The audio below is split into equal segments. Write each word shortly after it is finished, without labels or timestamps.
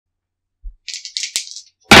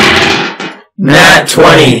Nat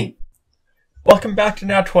 20! Welcome back to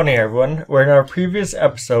Nat 20, everyone, where in our previous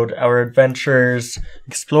episode, our adventurers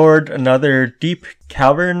explored another deep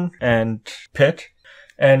cavern and pit,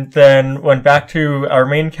 and then went back to our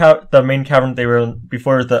the main cavern they were in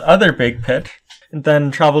before the other big pit, and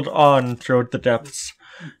then traveled on throughout the depths.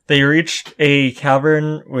 They reached a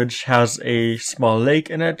cavern which has a small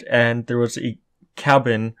lake in it, and there was a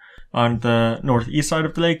cabin on the northeast side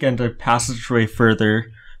of the lake and a passageway further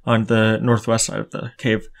on the northwest side of the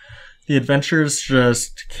cave. The adventurers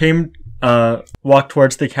just walked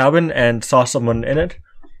towards the cabin and saw someone in it,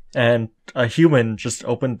 and a human just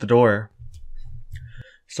opened the door.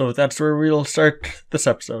 So that's where we'll start this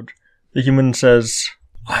episode. The human says,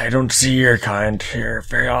 "I don't see your kind here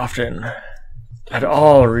very often. At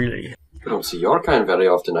all, really." I don't see your kind very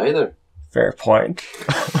often either. Fair point.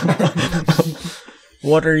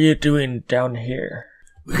 What are you doing down here?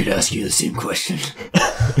 We could ask you the same question.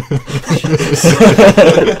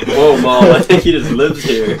 Whoa, Mom, I think he just lives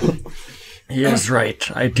here. He is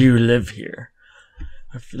right. I do live here.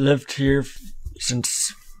 I've lived here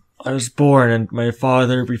since I was born, and my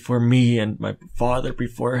father before me, and my father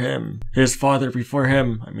before him. His father before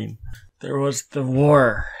him. I mean, there was the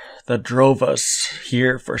war that drove us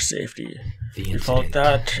here for safety. We felt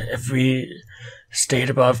that if we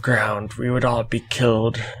stayed above ground, we would all be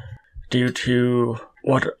killed due to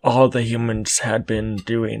what all the humans had been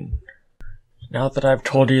doing. Now that I've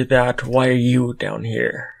told you that, why are you down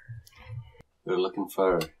here? We're looking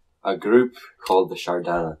for a group called the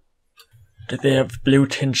Shardana. Do they have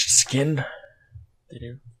blue-tinged skin? They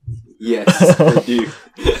do. Yes, they do.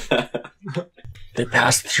 They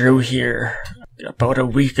passed through here about a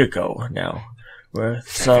week ago now, with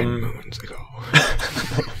some moons ago.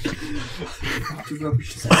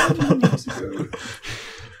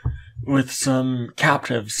 with some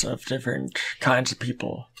captives of different kinds of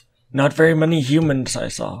people. Not very many humans I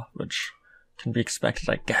saw, which can be expected,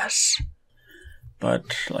 I guess. But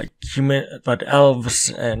but elves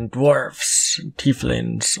and dwarfs, and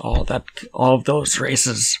tieflings, all of those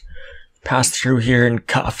races passed through here in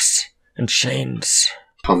cuffs and chains.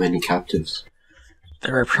 How many captives?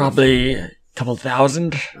 There were probably a couple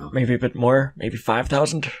thousand, maybe a bit more, maybe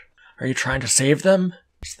 5,000. Are you trying to save them?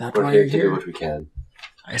 Is that why you're to do here? what we can.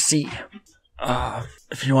 I see.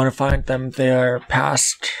 If you want to find them, they are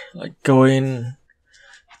going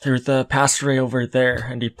through the passageway over there,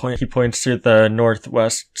 and he points to the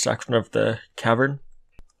northwest section of the cavern.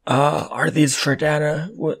 Are these Shardana?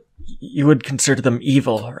 You would consider them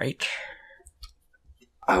evil, right?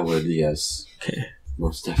 I would, yes. Okay.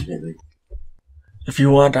 Most definitely. If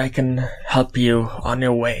you want, I can help you on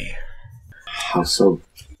your way. How so?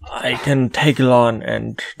 I can take along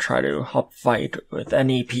and try to help fight with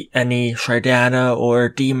any Shardana or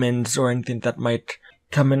demons or anything that might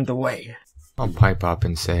come in the way. I'll pipe up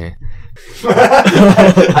and say,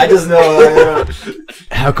 I just know.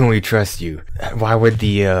 how can we trust you? Why would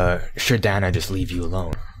the Shardana just leave you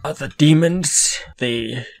alone? The demons,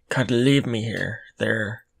 they kind of leave me here.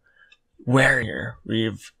 They're wary here.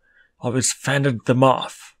 We've always fended them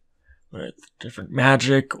off with different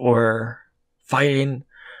magic or fighting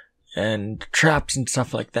and traps and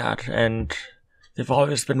stuff like that, and they've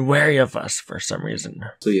always been wary of us for some reason.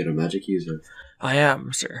 So you're a magic user? I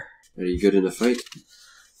am, sir. Are you good in a fight?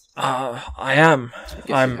 I am.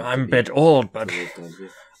 I'm a bit old, but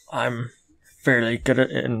I'm fairly good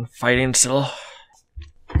in fighting still.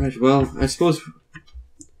 Right, well, I suppose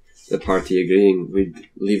the party agreeing, we'd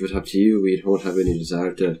leave it up to you. We don't have any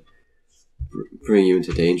desire to bring you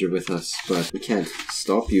into danger with us, but we can't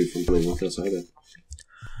stop you from coming with us either.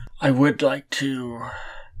 I would like to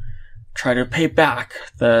try to pay back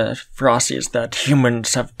the ferocities that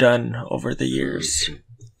humans have done over the years.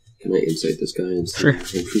 Can I insight this guy and see Sure. how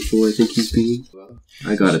truthful I think he's being?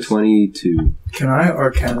 I got a 22. Can I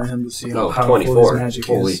arcana him to see how powerful 24. his magic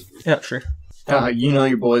Holy. is? Yeah, sure. You know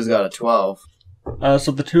your boy's got a 12.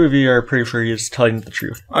 So the two of you are pretty sure he's telling the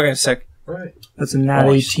truth. Okay, sick. Right. That's a nat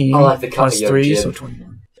 18 I'll have to cut plus the young 3, kid. so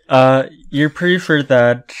 21. You're pretty sure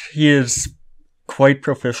that he is quite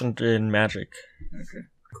proficient in magic. Okay,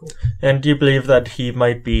 cool. And you believe that he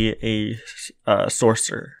might be a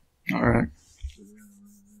sorcerer. Alright.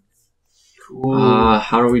 Cool.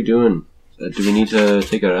 How are we doing? Do we need to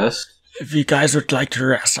take a rest? If you guys would like to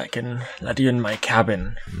rest, I can let you in my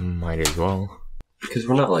cabin. Might as well. Because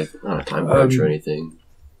we're not on a time crunch or anything.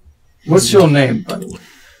 What's your name, by the way?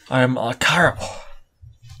 I'm Alcaro.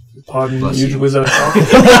 Pardon Bless you, you. wizard.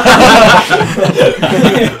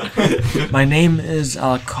 My name is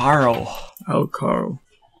Alcaro. Oh, Carl.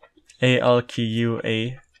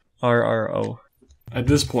 Alquarro. At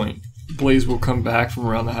this point, Blaze will come back from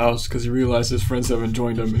around the house because he realized his friends haven't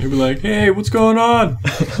joined him, and he'll be like, "Hey, what's going on?"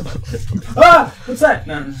 Ah! What's that?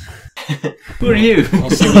 No. Who are you? I'll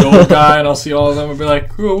see the old guy, and I'll see all of them, and be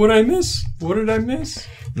like, "Whoa, what did I miss? What did I miss?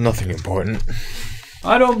 Nothing important.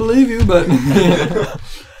 I don't believe you, but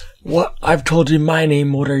What? I've told you my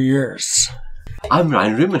name. What are yours? I'm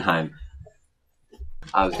Ryan Rubenheim.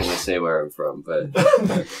 I was gonna say where I'm from, but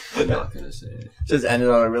I'm not gonna say it. Just ended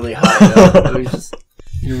on a really high note. It was just...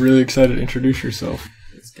 you're really excited to introduce yourself."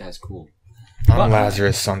 This guy's cool. I'm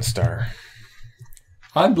Lazarus Sunstar.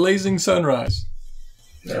 I'm Blazing Sunrise.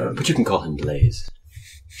 But you can call him Blaze.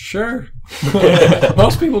 Sure.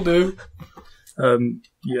 Most people do.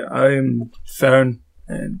 Yeah, I am Farron,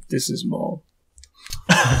 and this is Maul.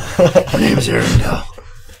 My name is Arundel.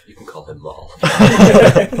 You can call him Maul.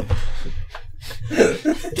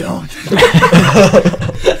 Don't.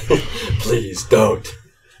 Please don't.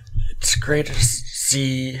 It's great to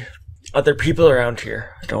see other people around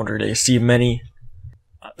here. I don't really see many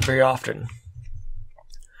very often.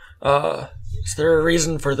 Is there a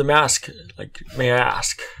reason for the mask? Like, may I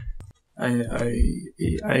ask?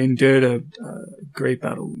 I endured a great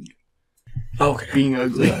battle. Okay. Being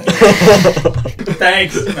ugly.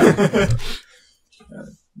 Thanks.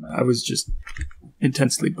 I was just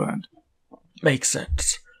intensely burned. Makes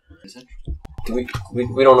sense. We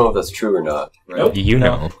don't know if that's true or not, right? Do you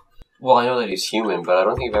know? Well, I know that he's human, but I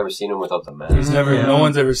don't think I've ever seen him without the mask. He's never. No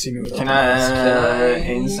one's ever seen it. Can I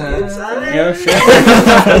incense? Yeah, sure.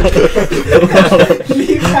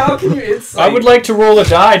 How can you insight? I would like to roll a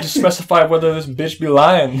die to specify whether this bitch be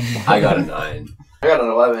lying. I got a 9. I got an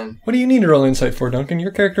 11. What do you need to roll insight for, Duncan?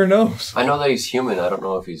 Your character knows. I know that he's human. I don't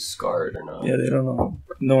know if he's scarred or not. Yeah, they don't know.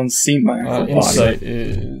 No one's seen my actual body. Insight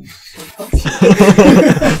is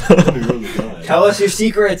Tell us your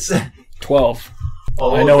secrets. 12.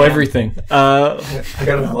 Oh, I know yeah. everything. I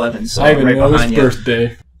got an 11, so I I'm even right know his behind you.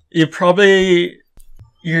 birthday.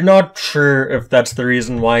 You're not sure if that's the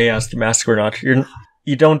reason why he has the mask or not.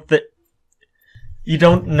 You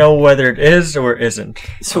don't know whether it is or isn't.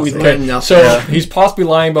 So we Okay, learned nothing. so he's possibly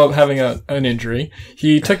lying about having an injury.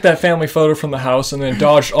 He took that family photo from the house and then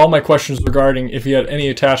dodged all my questions regarding if he had any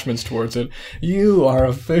attachments towards it. You are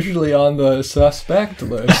officially on the suspect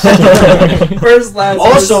list. First, last.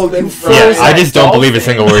 Also, you Yeah, I just don't believe a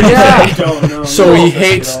single word you I say. don't know. So he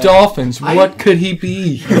hates dolphins. What could he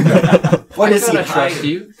be? What is he I trust hiding?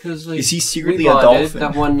 you because like, Is he we secretly a bonded dolphin?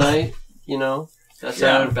 that one night. You know that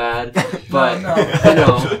sounded bad, but No. you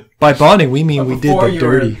know By bonding, we mean we did Before the you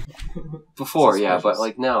were- dirty. before, yeah, but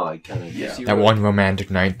like now I kind of That one romantic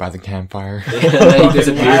night by the campfire. And then he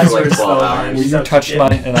disappeared for like Lazarus, 12 though, hours. man. You touched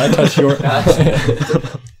mine and I touched yours.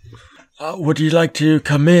 Would you like to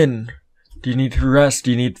come in? Do you need to rest?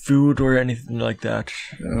 Do you need food or anything like that?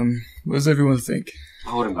 What does everyone think?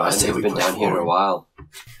 I wouldn't I mind. say We've we been push down here in a forward. while.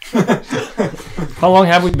 How long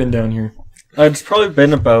have we been down here? It's probably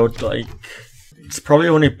been it's probably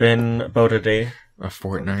only been about a day, A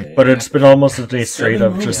fortnight. but it's been almost a day straight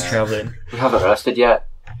of just Yeah. traveling. We haven't rested yet.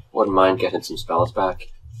 Wouldn't mind getting some spells back.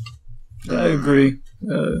 I agree.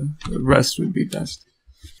 Rest would be best.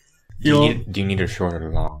 Do you need a short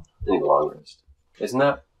or long? I think long rest. Isn't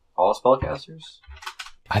that all spellcasters?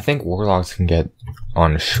 I think warlocks can get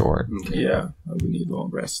on short. Yeah, we need long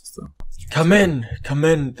rest. So. Come in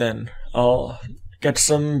then. I'll get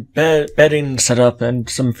some bedding set up and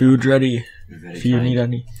some food ready if you need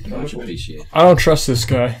any. Much appreciated. I don't trust this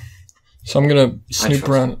guy. So I'm gonna snoop trust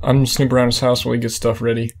around. I'm gonna snoop around his house while he gets stuff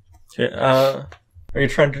ready. Okay, are you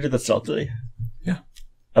trying to do this stealthily? Yeah.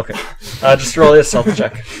 Okay. Just roll a stealth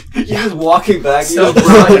check. You're just walking back.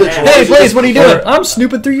 Hey, Blaze, what are you doing? I'm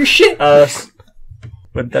snooping through your shit.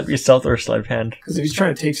 Would that be stealth or sleight of hand? Because if he's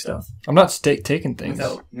trying to take stuff. I'm not taking things.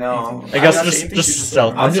 No. I guess I'm not just saying things,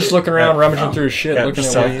 stealth. I'm just looking around, rummaging through his shit, Yeah, looking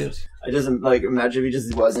at just what stealth. he is. I just like imagine if he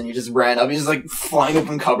just wasn't. He just ran up. He's just like flying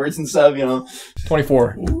open cupboards and stuff. You know.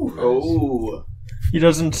 24. Oh. He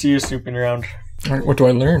doesn't see you snooping around. All right, what do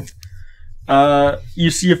I learn? You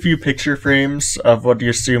see a few picture frames of what you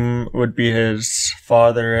assume would be his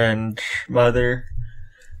father and mother.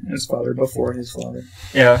 His father before his father.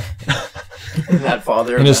 Yeah. That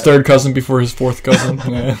father. And his third cousin before his fourth cousin.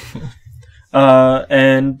 Yeah.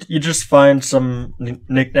 And you just find some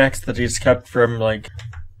knickknacks that he's kept from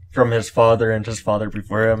his father and his father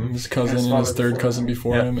before him. His cousin and his third cousin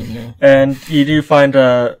before him. And yeah. And you do find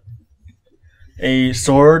a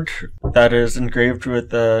sword that is engraved with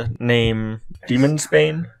the name Demon's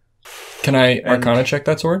Bane. Can I Arcana check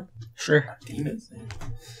that sword? Sure.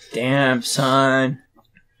 Damn son.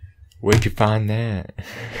 Where'd you find that?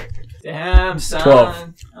 Damn son.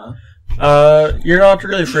 12. You're not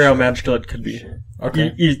really sure how magical it could be.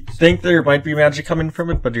 Okay. You think there might be magic coming from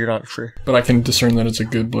it, but you're not sure. But I can discern that it's a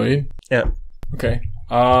good blade. Yeah. Okay.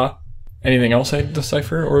 Anything else I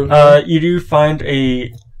decipher or? You do find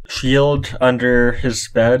a shield under his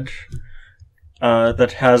bed,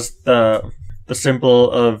 that has the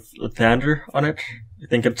symbol of Lathander on it. I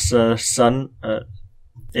think it's a sun.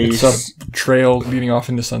 It's a trail leading off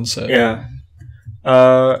into sunset. Yeah.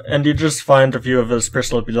 And you just find a few of his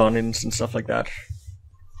personal belongings and stuff like that.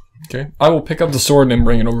 Okay. I will pick up the sword and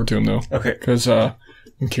bring it over to him though. Okay. Because I'm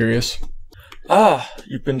curious.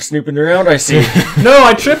 You've been snooping around, I see. No,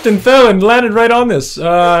 I tripped and fell and landed right on this.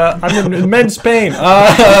 I'm in immense pain.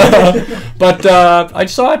 But I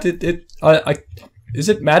saw it. Is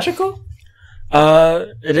it magical?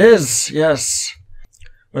 It is, yes.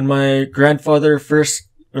 When my grandfather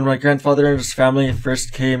and his family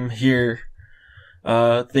first came here,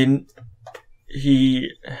 he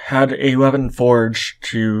had a weapon forged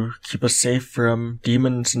to keep us safe from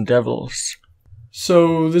demons and devils.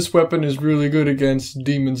 So this weapon is really good against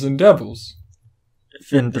demons and devils.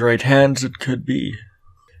 If in the right hands, it could be.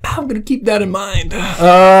 I'm gonna keep that in mind.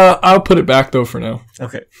 I'll put it back though for now.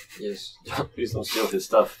 Okay. Yes. Please don't steal his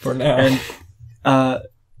stuff. For now. And,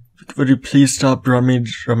 would you please stop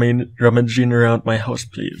rummaging around my house,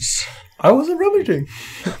 please? I wasn't rummaging.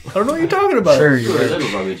 I don't know what you're talking about. Sure, You're you're a right.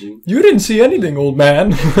 little rummaging. You didn't see anything, old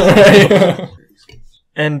man.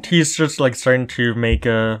 And he's just like starting to make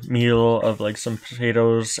a meal of like some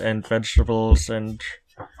potatoes and vegetables and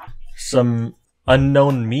some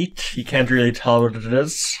unknown meat. He can't really tell what it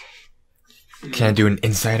is. Can I do an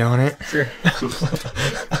insight on it? Sure.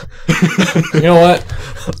 You know what?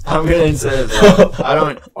 I'm gonna inside as well. I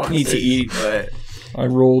don't need to eat, but I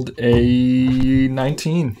rolled a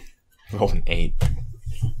 19. Rolled an 8.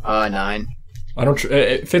 9. I don't.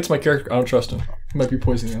 It fits my character. I don't trust him. He might be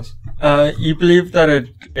poisoning us. You believe that it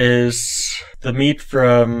is the meat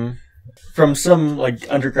from some like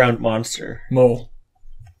underground monster. Mole.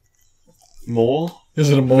 Mole? Is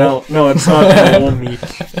it a mole? No, it's not mole meat.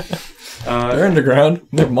 They're underground.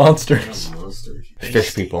 They're monsters. Monsters.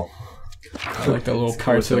 Fish people. I like that little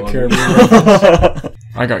Pirates of the Caribbean reference.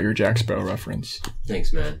 I got your Jack Sparrow reference.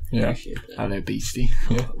 Thanks, man. Yeah. Appreciate that. Hello, beastie.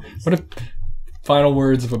 Yeah. What if final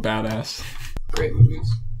words of a badass? Great movies.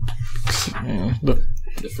 Yeah.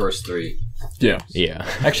 The first 3. Yeah. Yeah.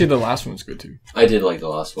 Actually, the last one was good too. I did like the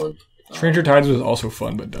last one. Stranger Tides was also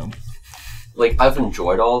fun but dumb. Like, I've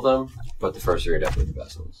enjoyed all of them, but the first 3 are definitely the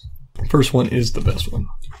best ones. First one is the best one.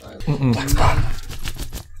 Black Spot.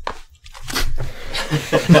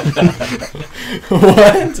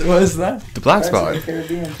 What was that? The black spot.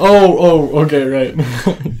 Oh, okay, right.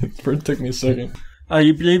 It took me a second.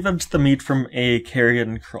 You believe it's the meat from a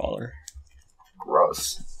carrion crawler.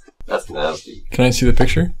 Gross. That's nasty. Can I see the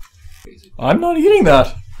picture? I'm not eating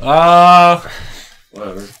that.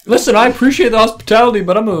 Whatever. Listen, I appreciate the hospitality,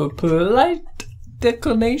 but I'm a polite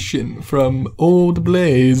declination from Old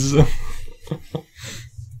Blaze.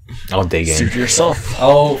 I'll dig in. Suit yourself.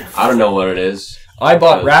 I don't know what it is. I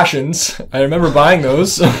bought rations. I remember buying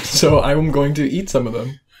those, so I'm going to eat some of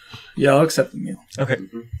them. Yeah, I'll accept the meal. Okay.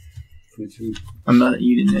 I'm not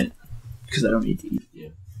eating it because I don't need to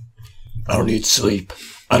eat. I don't need sleep.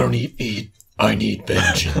 I don't need eat. I need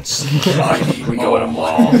vengeance. We go in a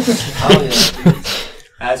mall. Oh, yeah.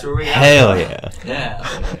 That's where we are. Hell yeah.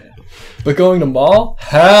 Yeah. But going to mall?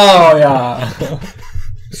 Hell yeah!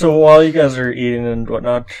 So while you guys are eating and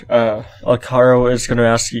whatnot, Alcaro is going to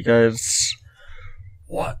ask you guys,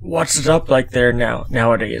 what's it up like there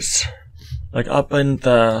nowadays? Like up in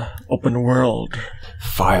the open world.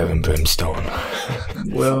 Fire and brimstone.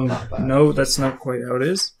 Well, no, that's not quite how it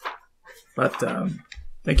is. But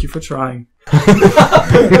thank you for trying.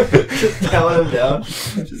 Just telling him down.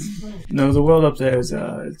 No, the world up there is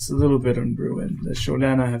it's a little bit on ruin. The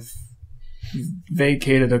Shodana have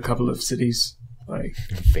vacated a couple of cities by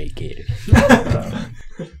Vacated.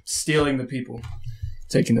 stealing the people,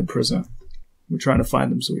 taking them prisoner. We're trying to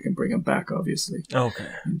find them so we can bring them back, obviously, Okay.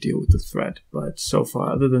 and deal with the threat. But so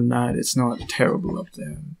far, other than that, it's not terrible up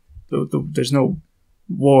there. There's no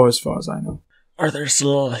war as far as I know. Are there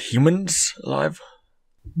still humans alive?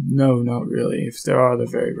 No, not really. If there are, they're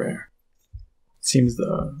very rare. Seems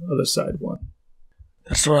the other side won.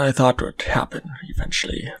 That's what I thought would happen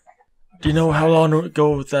eventually. Do you know how long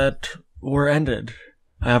ago that war ended?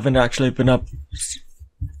 I haven't actually been up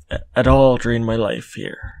at all during my life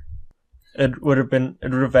here. It would have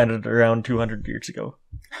ended around 200 years ago.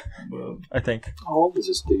 I think. How old is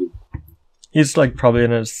this dude? He's like probably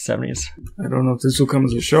in his 70s. I don't know if this will come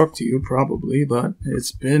as a shock to you, probably, but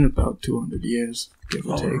it's been about 200 years, give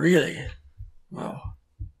or Oh, take. really? Wow.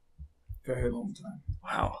 very long time.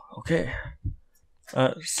 Wow. Okay.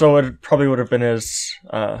 So it probably would have been his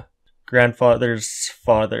grandfather's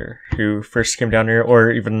father who first came down here,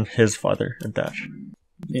 or even his father at that.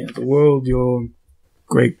 Yeah, the world your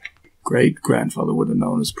great-great-grandfather would have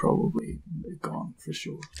known is probably gone, for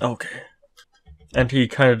sure. Okay. And he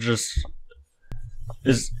kind of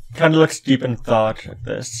looks deep in thought at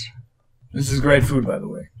this. This is great food, by the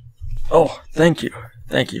way. Oh, thank you.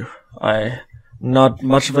 Thank you. I'm not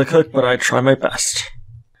much of a cook, but I try my best.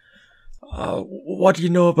 What do you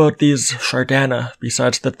know about these Shardana,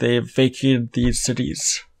 besides that they've vacated these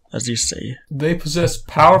cities, as you say? They possess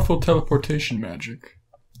powerful teleportation magic.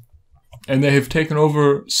 And they have taken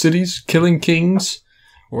over cities, killing kings,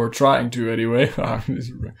 or trying to anyway,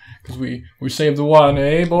 because we saved the one,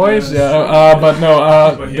 eh, boys? Yes. Yeah, but no,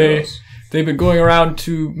 But they've been going around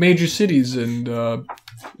to major cities and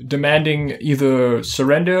demanding either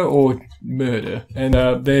surrender or murder.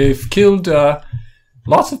 And they've killed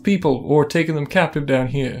lots of people or taken them captive down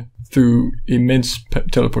here through immense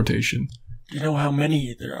teleportation. Do you know how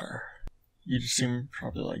many there are? You just seem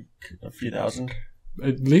probably like a few thousand.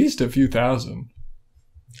 At least a few thousand.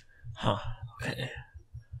 Huh, okay.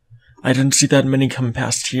 I didn't see that many come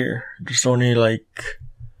past here. There's only like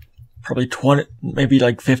probably 20, maybe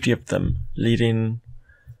like 50 of them, leading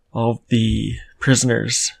all of the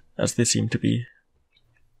prisoners, as they seem to be.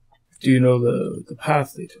 Do you know the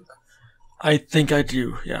path they took? I think I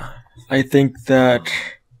do, yeah. I think that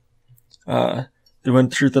they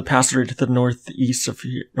went through the passageway to the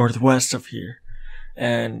northwest of here,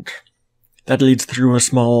 and that leads through a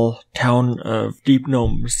small town of deep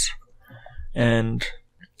gnomes. And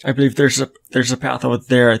I believe there's a path out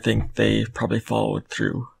there. I think they probably followed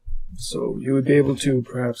through. So you would be able to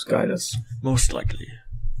perhaps guide us. Most likely.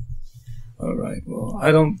 All right. Well, I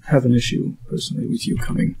don't have an issue personally with you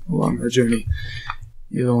coming along our journey.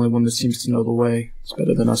 You're the only one that seems to know the way. It's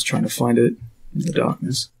better than us trying to find it in the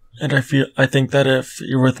darkness. And I think that if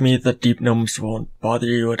you're with me, the deep gnomes won't bother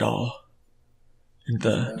you at all. In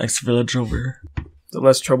the next village over. The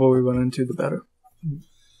less trouble we run into, the better.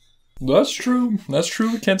 That's true. That's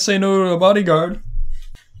true. We can't say no to a bodyguard.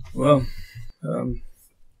 Well,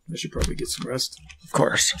 I should probably get some rest. Of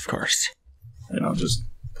course, of course. And I'll just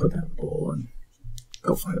put that in a bowl and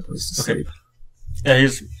go find a place to sleep. Yeah,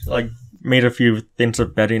 he's like made a few things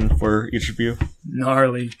of bedding for each of you.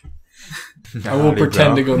 Gnarly. I will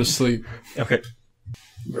pretend to go to sleep. Okay.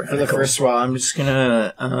 For the first while, I'm just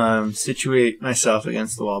gonna situate myself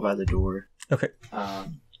against the wall by the door. Okay.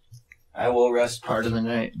 I will rest part of the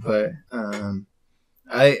night, but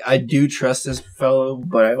I do trust this fellow,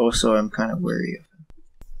 but I also am kind of wary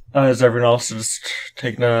of him. Is everyone else just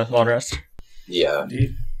taking a long rest? Yeah.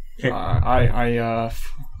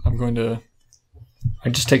 I'm going to. I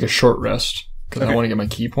just take a short rest because I want to get my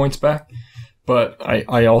key points back, but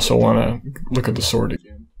I also want to look at the sword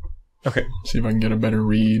again. Okay. See if I can get a better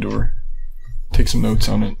read or take some notes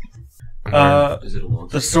on it. Is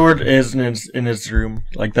The sword is in his room.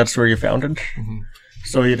 Like, that's where you found it. Mm-hmm.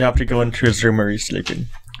 So you'd have to go into his room where he's sleeping.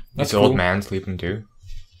 That's Is the old cool. man sleeping too?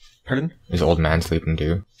 Pardon? Is the old man sleeping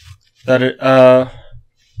too? Yeah,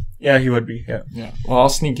 he would be, yeah. Yeah. Well, I'll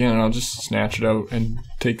sneak in and I'll just snatch it out and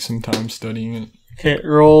take some time studying it. Okay,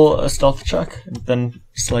 roll a stealth check, and then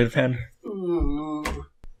sleight of hand.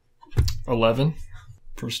 11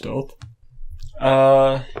 for stealth.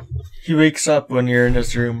 He wakes up when you're in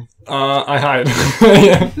his room. I hide.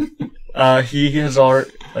 Yeah. He has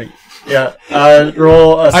already,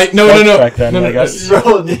 roll a stealth No. check then, No, I guess.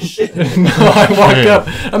 Roll initiative. No, I walked up.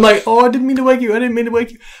 I'm like, oh, I didn't mean to wake you.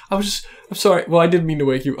 I'm sorry. Well, I didn't mean to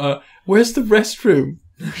wake you. Where's the restroom?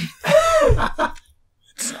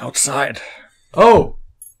 It's outside. Oh.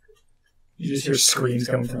 You just hear screams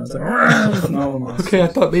coming from us. Like, no, Okay, I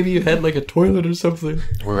thought maybe you had like a toilet or something.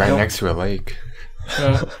 We're right next to a lake.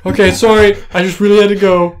 Okay, sorry. I just really had to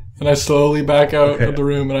go. And I slowly back out of the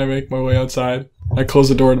room and I make my way outside. I close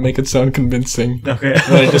the door to make it sound convincing. Okay. And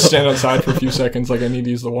then I just stand outside for a few seconds like I need to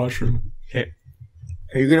use the washroom. Okay.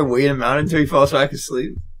 Are you gonna wait him out until he falls back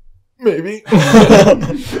asleep? Maybe.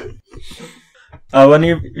 When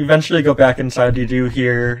you eventually go back inside, you do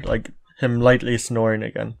hear like him lightly snoring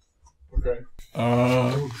again. Okay.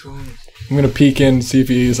 I'm gonna peek in and see if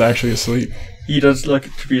he is actually asleep. He does look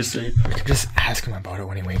to be asleep. We could just ask him about it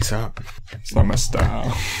when he wakes up. It's not my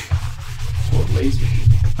style. I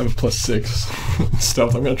have a +6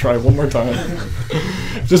 stealth. I'm gonna try one more time.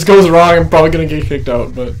 If this goes wrong, I'm probably gonna get kicked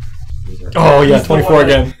out, but... Oh yeah, 24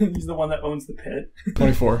 again. He's the one that owns the pit.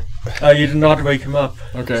 24. You did not wake him up.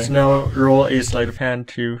 Okay. So now roll a sleight of hand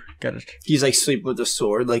to get it. He's like sleeping with a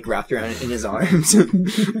sword like wrapped around in his arms.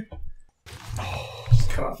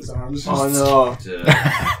 cut off his arms. Oh no.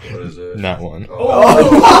 What is it? That one.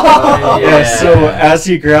 Yeah, so as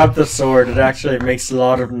you grab the sword, it actually makes a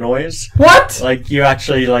lot of noise. What? Like, you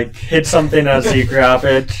actually, like, hit something as you grab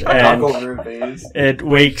it, and over her face. it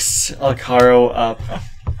wakes Alcaro up.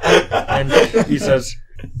 And he says,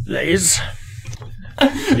 Laze,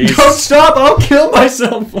 Don't stop! I'll kill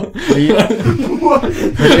myself.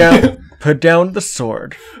 put down the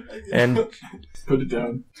sword, and Put it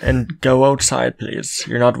down. go outside, please.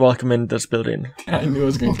 You're not welcome in this building, I knew I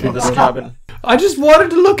was gonna kill this cabin. I just wanted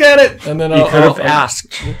to look at it, and then You could have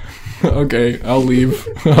asked. Okay, I'll leave.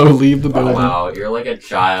 I'll leave the building. Wow, you're like a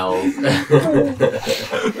child.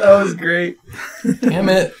 That was great. Damn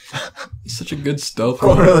it! He's such a good stealth Go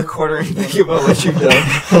over to runner. the corner and think about what you've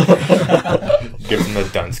done. Give him the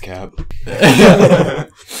dunce cap.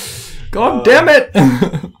 God damn it!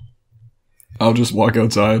 I'll just walk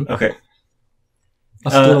outside. Okay. I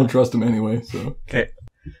still don't trust him anyway. So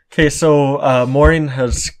Okay, so morning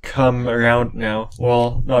has come around now.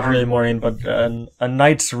 Well, not really morning, but a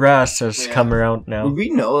night's rest has come around now. Would we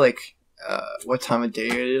know like what time of day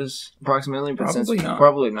it is approximately? But Probably not.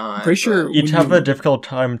 Probably not. Pretty sure You'd have a difficult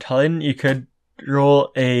time telling. You could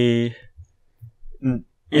roll a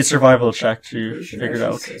survival check to figure it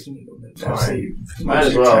out. Might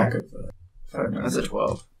as well. That's a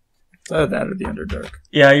 12. That or the Underdark.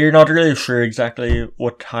 Yeah, you're not really sure exactly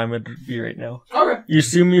what time it'd be right now. Okay. You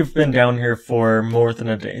assume you've been down here for more than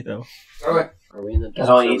a day, though. Okay. Are we in the That's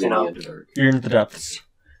all you need to know. You're in the depths.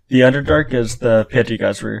 The Underdark is the pit you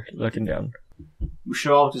guys were looking down. We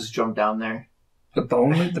should all just jump down there. The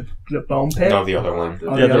bone, the bone pit. No, the other one.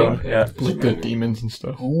 Oh, The other one, yeah. like the demons and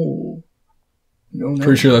stuff. Oh. No.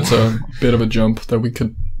 Pretty sure that's a bit of a jump that we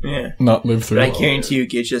could Yeah. not live through. But I guarantee you,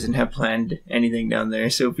 Gage doesn't have planned anything down there.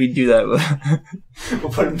 So if we do that,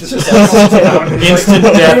 we'll put him to down. Instant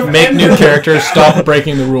death. Make new characters. Stop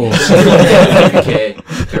breaking the rules. Okay,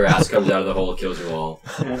 your ass comes out of the hole, kills your wall.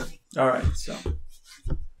 All right. So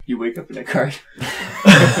you wake up in a cart.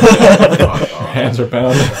 Hands are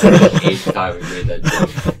bound. 8-5, we made that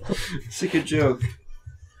joke. It's a good joke.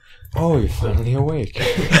 Oh, you're finally awake.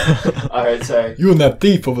 All right. Sorry. You and that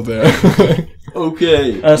thief over there.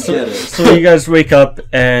 Okay. So you guys wake up,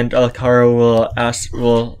 and Alcaro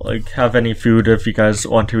will have any food if you guys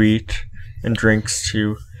want to eat, and drinks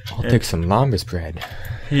too. I'll take some lambus bread.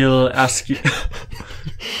 He'll ask you.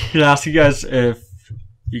 He'll ask you guys if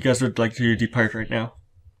you guys would like to depart right now.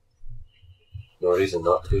 No reason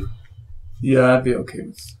not to. Yeah, I'd be okay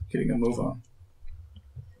with getting a move on.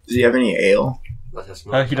 Does he have any ale? Let us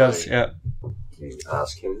not He does, die. yeah. Can you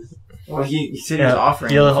ask him? Well, he said Yeah, he was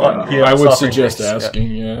offering. he'll- he'll- I would offering suggest drinks,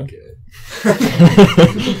 asking. Yeah.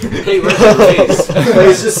 Hey, where's the face?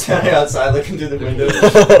 He's just standing outside looking through the window.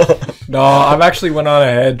 No, I've actually went on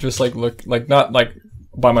ahead, just like not like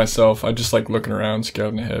by myself. I just like looking around,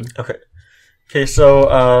 scouting ahead. Okay,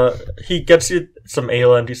 so he gets you some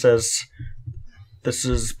ale, and he says, "This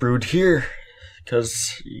is brewed here,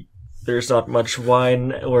 because there's not much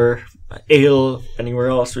wine or ale anywhere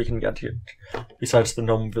else we can get it, besides the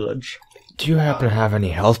gnome village." Do you happen to have any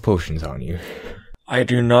health potions on you? I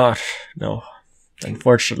do not, no.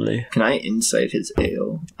 Unfortunately. Can I insight his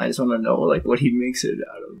ale? I just want to know like what he makes it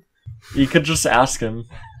out of. You could just ask him.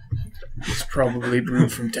 It's probably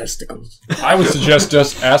brewed from testicles. I would suggest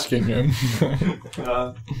just asking him.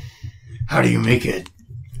 How do you make it?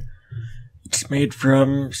 It's made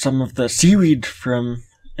from some of the seaweed from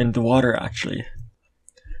in the water, actually.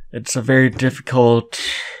 It's a very difficult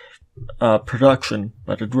production,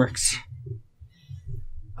 but it works.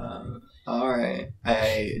 All right.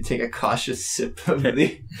 I take a cautious sip of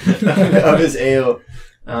the of his ale.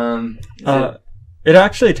 It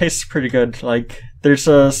actually tastes pretty good. Like, there's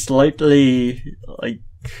a slightly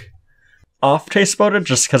off taste about it,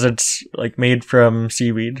 just because it's made from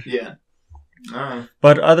seaweed. Yeah. All right.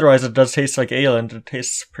 But otherwise, it does taste like ale, and it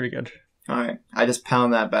tastes pretty good. All right. I just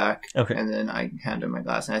pound that back. Okay. And then I hand him my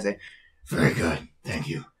glass and I say, "Very good, thank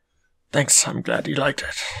you." Thanks. I'm glad you liked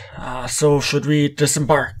it. So should we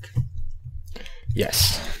disembark?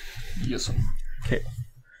 Yes. Yes.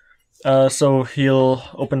 So he'll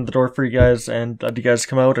open the door for you guys and let you guys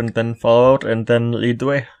come out, and then follow out, and then lead the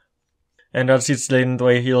way. And as he's leading the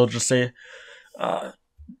way, he'll just say,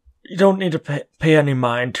 "You don't need to pay any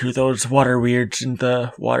mind to those water weirds in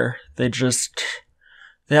the water. They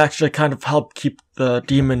actually kind of help keep the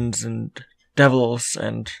demons and devils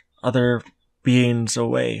and other beings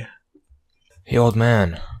away." Hey, old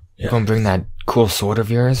man. You gonna bring that cool sword of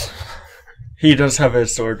yours? He does have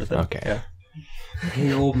his sword with him. Okay. Yeah.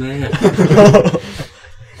 Hey, old man.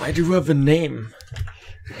 I do have a name.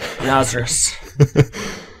 Lazarus.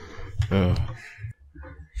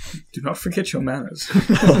 Do not forget your manners.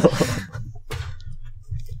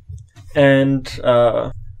 And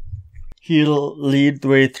he'll lead the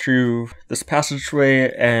way through this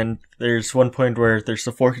passageway, and there's one point where there's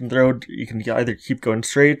a fork in the road. You can either keep going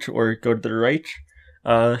straight or go to the right.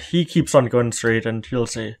 He keeps on going straight, and he'll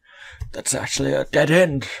say, "That's actually a dead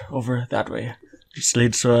end over that way. Just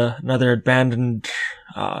leads to another abandoned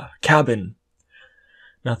cabin.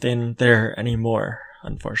 Nothing there anymore,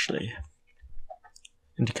 unfortunately."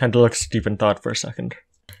 And he kind of looks deep in thought for a second.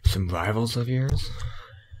 Some rivals of yours?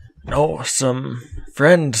 No, some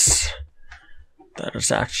friends. That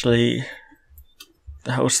is actually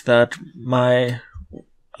the house that my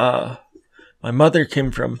mother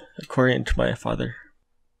came from, according to my father.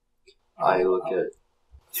 I look at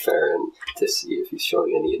Farron to see if he's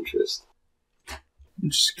showing any interest.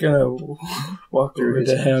 I'm just gonna walk over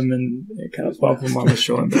to him and kind of bump him on the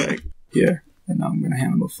shoulder and be like, "Here," and now I'm gonna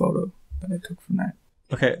hand him a photo that I took from that.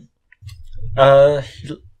 Okay.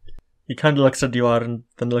 He kind of looks at you out and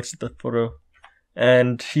then looks at the photo,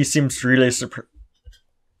 and he seems really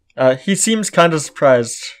he seems kind of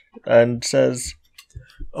surprised and says,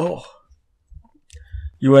 "Oh,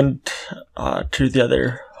 you went to the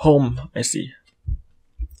other home, I see."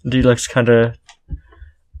 And he looks kind of...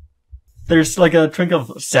 There's like a twinkle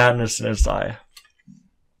of sadness in his eye.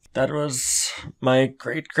 "That was my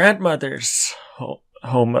great-grandmother's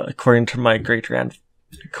home, according to my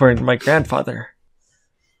grandfather.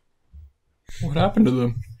 What happened to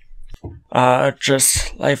them?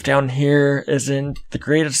 Just life down here isn't the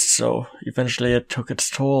greatest, so eventually it took its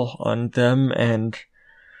toll on them and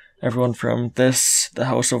everyone from the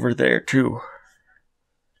house over there, too."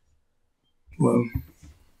 Well,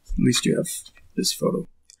 at least you have this photo.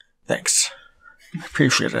 Thanks. I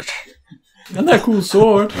appreciate it. And that cool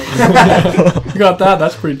sword. You got that?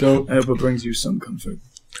 That's pretty dope. I hope it brings you some comfort.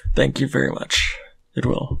 Thank you very much. It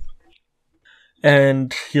will.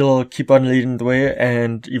 And he'll keep on leading the way,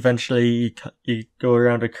 and eventually you go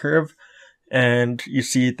around a curve, and you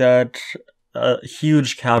see that a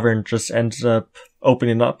huge cavern just ends up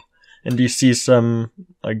opening up, and you see some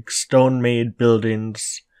like stone-made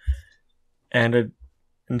buildings, and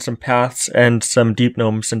some paths, and some deep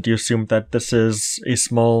gnomes, and you assume that this is a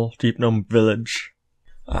small deep gnome village.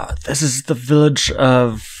 This is the village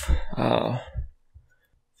of... why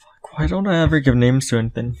don't I ever give names to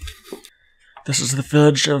anything? This is the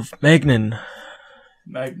village of Magnan.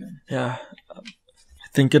 Magnan. Yeah. I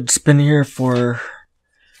think it's been here for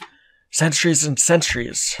centuries and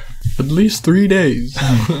centuries. At least 3 days.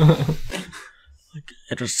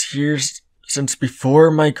 It was here since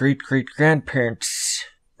before my great-great-grandparents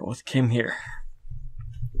both came here.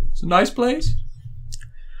 It's a nice place.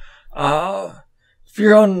 If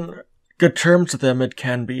you're on good terms with them, it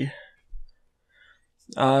can be.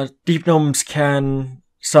 Deep gnomes can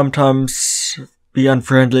sometimes be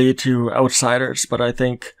unfriendly to outsiders, but I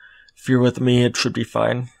think if you're with me, it should be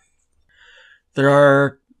fine. There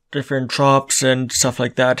are different shops and stuff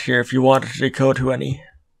like that here if you wanted to go to any.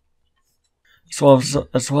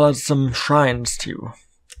 As well as some shrines too.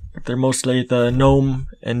 But they're mostly the gnome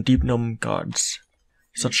and deep gnome gods,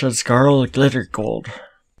 such as Garl Glitter Gold.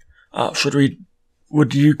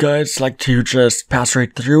 Would you guys like to just pass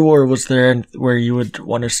right through, or was there where you would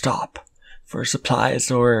want to stop for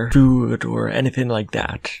supplies or food or anything like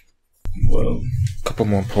that? Well, A couple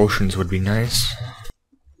more potions would be nice.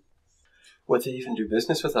 Would they even do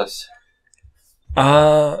business with us?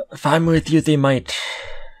 If I'm with you, they might.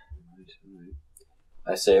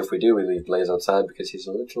 I say if we do, we leave Blaze outside because he's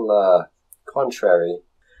a little, contrary.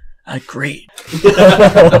 Great. Fuck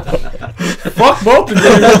both of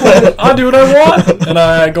you. I'll do what I want. And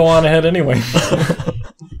I go on ahead anyway.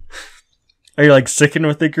 Are you like sticking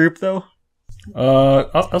with the group though?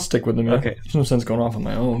 I'll stick with them. Yeah. Okay. There's no sense going off on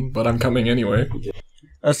my own, but I'm coming anyway.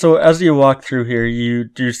 So as you walk through here, you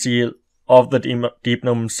do see all the deep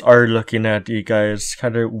gnomes are looking at you guys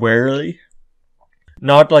kind of warily.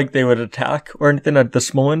 Not like they would attack or anything at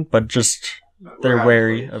this moment, but just they're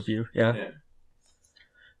wary of you. Yeah.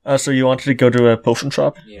 So you wanted to go to a potion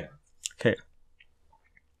shop? Yeah. Okay.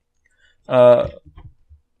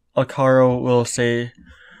 Alcaro will say,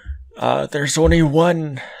 there's only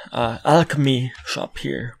one alchemy shop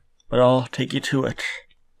here, but I'll take you to it.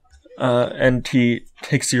 And he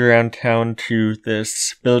takes you around town to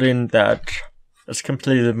this building that is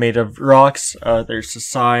completely made of rocks. There's a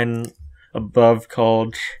sign above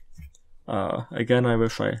called, again, I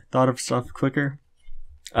wish I thought of stuff quicker,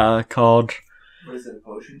 called... What is it, a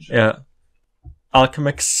potion shop? Yeah.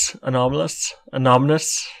 Alchemix Anonymous.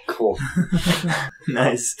 Cool.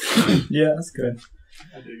 Nice. yeah, that's good.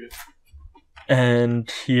 I dig it.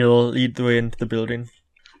 And he'll lead the way into the building.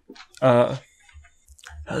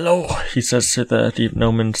 Hello, he says to the deep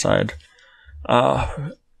gnome inside.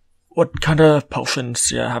 What kind of potions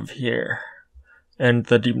do you have here? And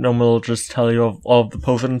the deep gnome will just tell you of all of the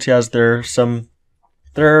potions he has.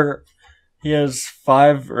 He has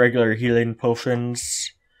 5 regular healing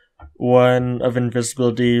potions, 1 of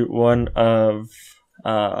invisibility, 1 of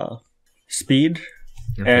speed,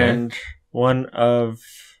 and 1 of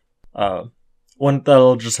one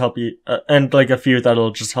that'll just help you, and like a few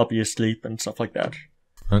that'll just help you sleep and stuff like that.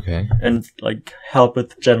 Okay. And like help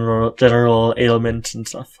with general ailments and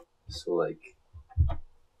stuff. So like,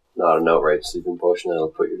 not an outright sleeping potion that'll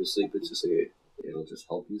put you to sleep. It's just like it'll just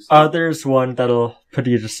help you sleep. There's one that'll put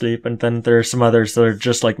you to sleep, and then there's some others that are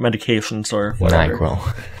just like medications or whatever. NyQuil.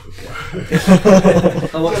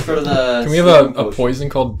 How much for the? Can we have a poison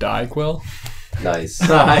called Daiquil? Nice,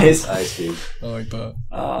 Nice. nice, dude. I like that.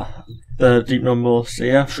 The deep gnome will say,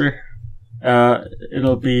 yeah, sure.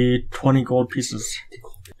 It'll be 20 gold pieces.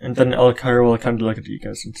 And then Elkar will kind of look at you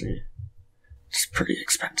guys and say, it's pretty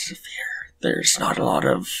expensive here. There's not a lot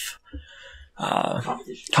of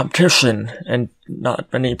competition, and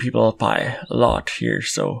not many people buy a lot here,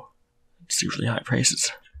 so it's usually high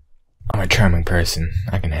prices. I'm a charming person.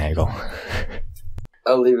 I can haggle.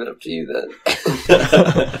 I'll leave it up to you then.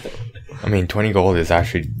 I mean, 20 gold is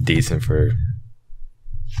actually decent for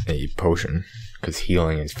a potion, because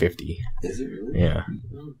healing is 50. Is it really? Yeah.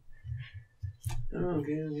 Oh,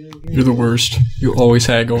 okay. You're the worst. You always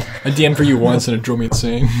haggle. I DM'd for you once and it drove me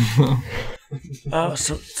insane.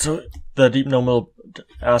 So the deep gnome will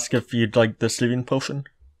ask if you'd like the sleeping potion.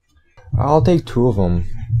 I'll take 2 of them.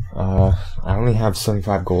 I only have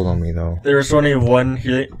 75 gold on me, though. There's only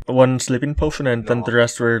one sleeping potion, and then the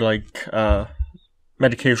rest were like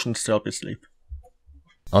medications to help you sleep.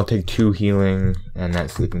 I'll take 2 healing and that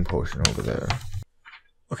sleeping potion over there.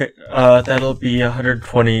 Okay, that'll be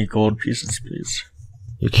 120 gold pieces, please.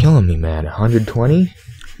 You're killing me, man. 120?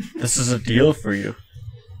 This is a deal for you.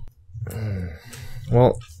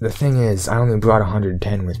 Well, the thing is, I only brought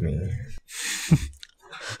 110 with me.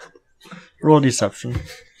 Roll deception.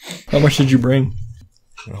 How much did you bring?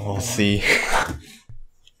 We'll see.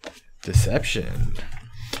 Deception.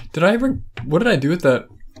 What did I do with that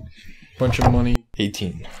bunch of money?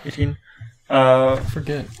 18. 18. I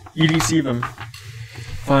forget. You deceive him.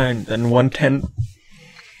 Fine, then 110.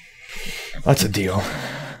 That's a deal.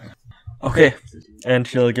 Okay, and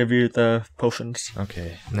he'll give you the potions.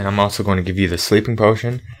 Okay. And then I'm also going to give you the sleeping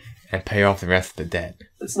potion and pay off the rest of the debt.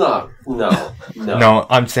 It's not. No. No,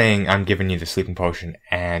 I'm saying I'm giving you the sleeping potion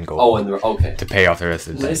and gold. Oh, and okay. to pay off the rest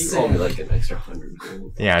of the debt. You owe me like an extra 100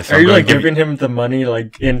 gold. Yeah, so Are I'm you gonna like give giving him the money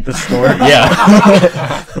like in the store?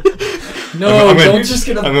 Yeah. No, I'm don't gonna, just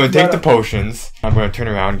get I'm gonna take the potions. I'm gonna turn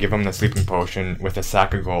around, give him the sleeping potion with a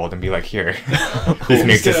sack of gold, and be like, "Here, this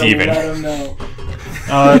makes us even."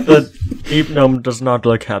 The deep gnome does not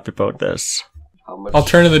look happy about this. How much? I'll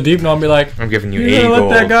turn to the deep gnome and be like, I'm giving you "You 80 gonna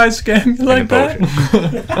gold. let that guy scam you like and a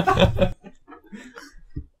that?"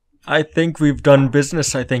 I think we've done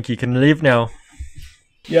business. I think you can leave now.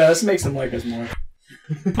 Yeah, this makes them like us more.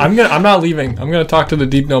 I'm not leaving. I'm gonna talk to the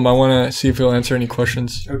deep gnome. I want to see if he'll answer any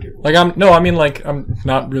questions. Okay. I'm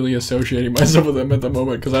not really associating myself with him at the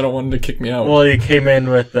moment because I don't want him to kick me out. Well, you came in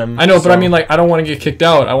with them. I know, but so- I mean, like, I don't want to get kicked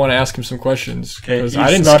out. I want to ask him some questions. Okay, he's I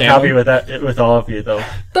didn't not scam happy him. with that with all of you though.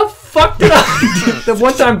 The fuck did I? The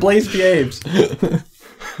one time Blaze behaves.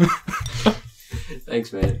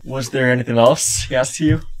 Thanks, man. Was there anything else he asked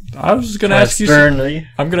you? I was just gonna ask you. Sternly.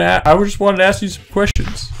 I just wanted to ask you some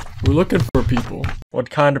questions. We're looking for people.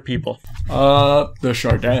 What kind of people? The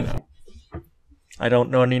Shardana. I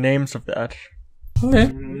don't know any names of that. Okay.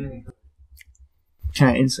 Can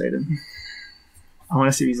I insight him? I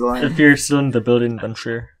want to see if he's lying. If you're still in the building, then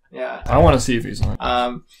sure. Yeah. I want to see if he's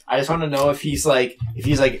lying. I just want to know if he's like,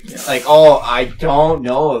 oh, I don't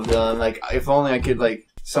know of them. Like, if only I could, like,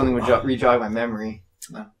 something would re-jog my memory.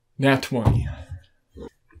 Nat 20.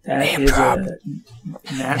 That is a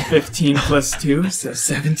nat 15 plus 2, so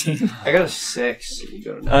 17. I got a 6.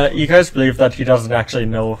 You guys believe that he doesn't actually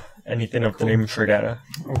know anything of the name Shardana?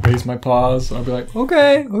 I'll raise my paws. I'll be like,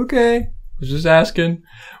 okay. Was just asking.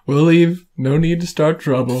 We'll leave. No need to start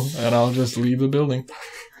trouble. And I'll just leave the building.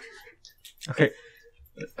 Okay.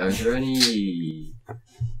 Are there any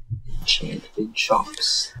enchanted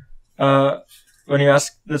shops? When you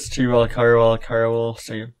ask this to Alcara will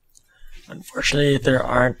say, unfortunately, there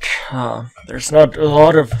aren't. There's not a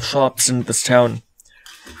lot of shops in this town.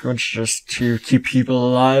 Pretty much just to keep people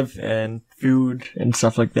alive and food and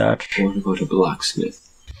stuff like that. What about a blacksmith?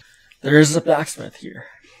 There is a blacksmith here.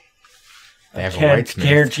 They have a Can't whitesmith.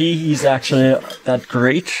 guarantee he's actually that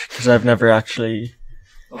great because I've never actually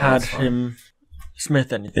had him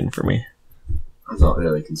smith anything for me. I'm not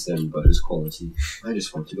really concerned about his quality. I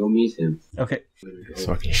just want to go meet him. Okay. He's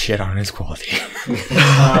fucking shit on his quality.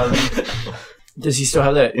 Does he still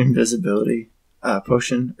have that invisibility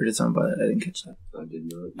potion, or did someone buy that? I didn't catch that. I didn't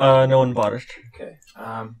know. No one bought it. Okay.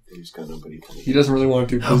 There's got nobody coming. He doesn't really want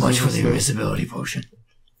to do How much for business the with invisibility potion?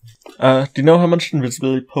 Do you know how much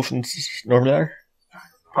invisibility potions normally are?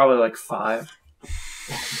 Probably like 5.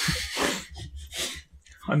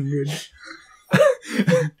 100.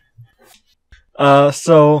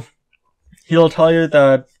 So he'll tell you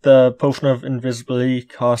that the potion of invisibility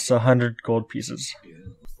costs 100 gold pieces.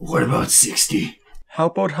 What about 60? How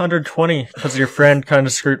about 120? Because your friend kind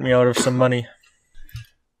of screwed me out of some money.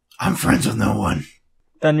 I'm friends with no one.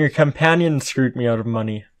 Then your companion screwed me out of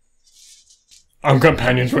money. I'm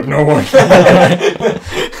companions with no one.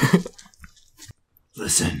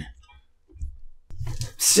 Listen.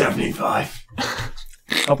 75.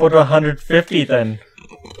 How about 150 then?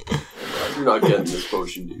 You're not getting this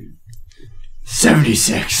potion, dude.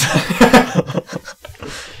 76.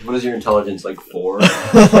 What is your intelligence, like 4?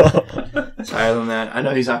 It's higher than that. I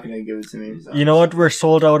know he's not going to give it to me. You know what? We're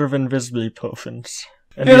sold out of invisibility potions.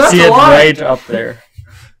 And Yeah, you that's see a it lie. right up there.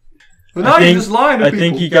 But now you're just lying to I people.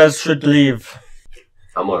 think you guys should leave.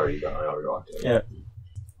 I'm already done. I already walked in. Yeah.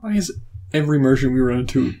 Why is every merchant we run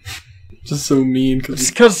into just so mean? It's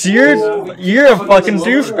because you're a fucking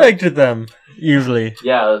douchebag to them, usually.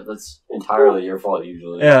 Yeah, that's entirely your fault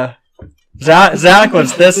usually. Yeah. Zach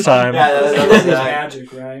was this time. Invisibility is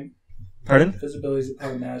magic, right? Pardon? Invisibility is a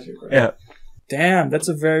part of magic, right? Yeah. Damn, that's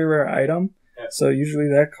a very rare item. So usually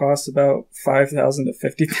that costs about 5,000 to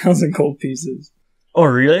 50,000 gold pieces. Oh,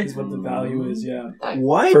 really? Is what the value is, yeah.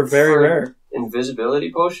 What? For very rare.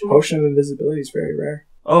 Invisibility potion? Potion of invisibility is very rare.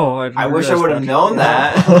 Oh, I wish I would have known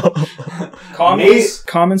that.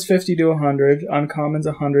 Commons 50 to 100, uncommons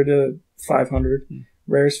 100 to 500,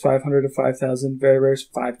 rares 500 to 5,000, very rares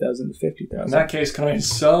 5,000 to 50,000. In that case, can I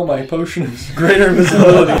sell my potion of greater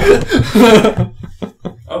invisibility?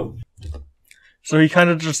 Oh. So he kind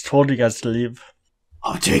of just told you guys to leave.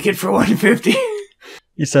 I'll take it for 150.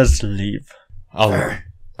 He says to leave. I'll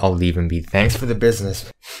leave and be thanks for the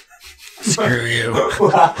business. Screw you.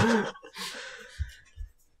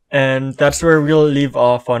 And that's where we'll leave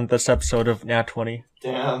off on this episode of Nat 20.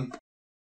 Damn.